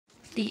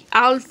the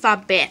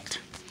alphabet.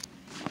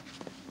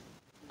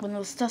 When it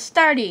was just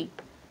starting.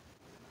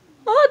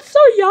 Oh, it's so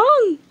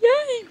young.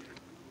 Yay.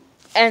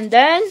 And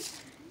then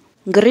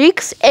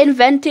Greeks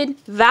invented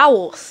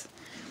vowels,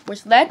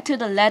 which led to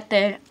the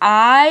letter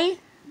I.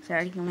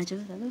 Sorry, can I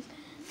just say this?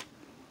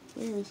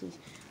 Where is this?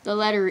 The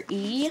letter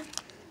E.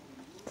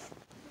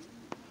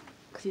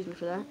 Excuse me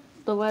for that.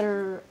 The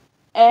letter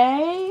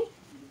A.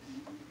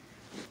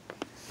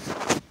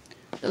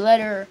 The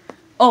letter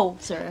O.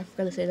 Sorry, I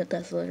forgot to say that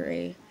that's the letter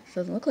A. It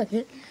doesn't look like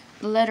it.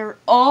 The letter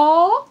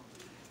O.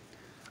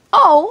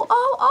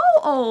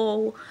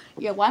 Oh.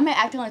 Yeah, why am I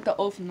acting like the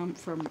O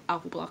from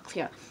Alpha Blocks?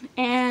 Yeah.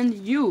 And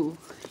U.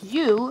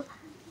 U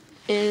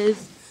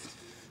is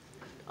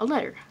a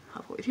letter.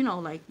 Of course, you know,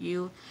 like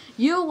U.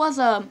 U was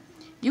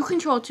U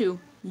control to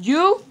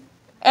U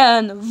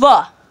and V,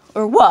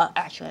 or W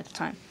actually at the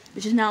time,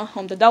 which is now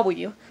home to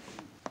W.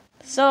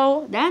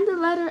 So then the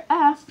letter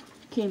F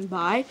came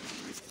by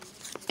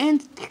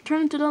and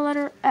turned into the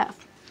letter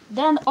F.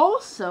 Then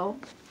also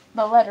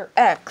the letter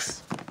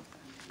X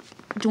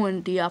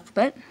joined the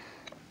alphabet.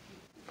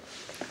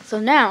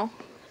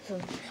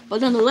 But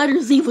then the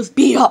letter Z was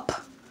beat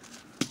up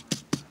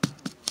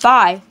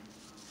by,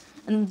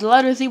 and the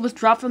letter Z was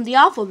dropped from the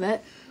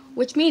alphabet,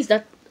 which means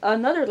that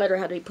another letter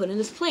had to be put in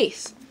its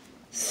place.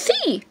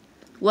 C.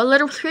 What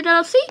letter was created out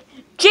of C?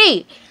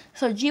 G.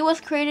 So G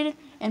was created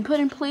and put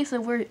in place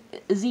of where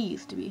Z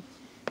used to be.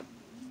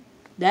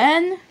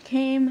 Then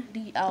came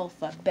the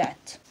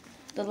alphabet.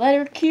 The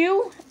letter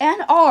Q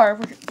and R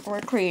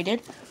were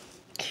created.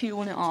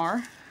 Q and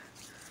R.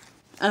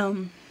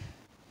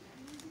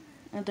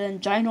 And then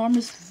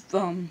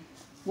ginormous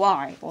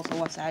Y also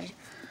was added.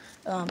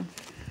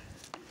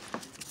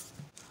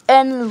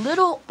 And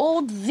little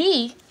old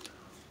Z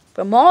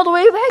from all the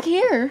way back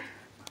here,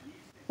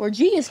 where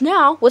G is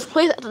now, was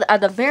placed at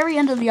the very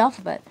end of the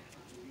alphabet.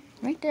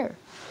 Right there.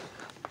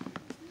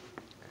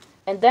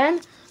 And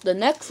then the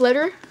next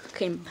letter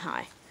came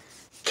high.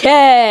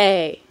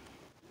 K.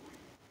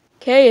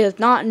 K is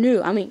not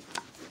new. I mean,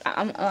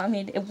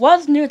 it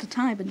was new at the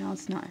time, but now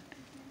it's not.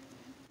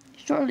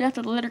 Shortly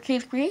after the letter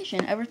K's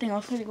creation, everything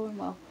else started going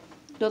well.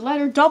 The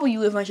letter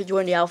W eventually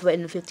joined the alphabet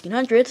in the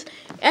 1500s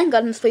and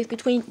got in space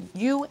between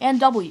U and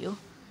W.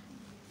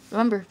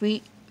 Remember,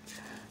 V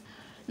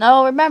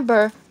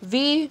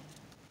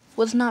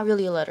was not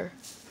really a letter.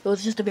 It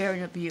was just a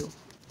variant of U.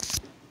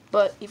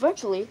 But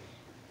eventually,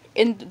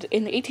 in the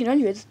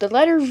 1800s, the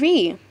letter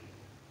V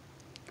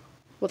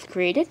was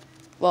created.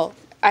 Well,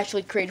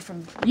 actually created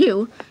from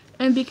U,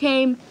 and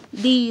became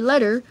the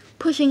letter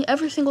pushing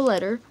every single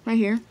letter right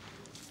here,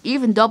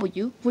 even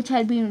W, which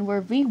had been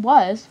where V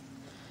was,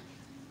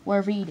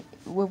 where V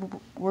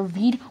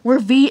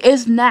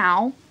is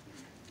now.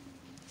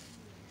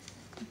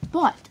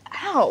 But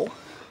how?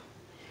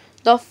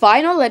 The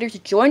final letter to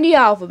join the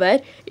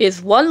alphabet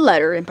is one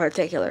letter in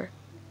particular,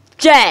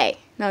 J.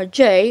 Now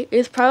J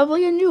is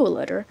probably a new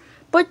letter,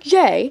 but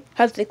J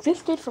has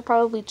existed for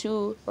probably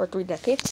 2 or 3 decades.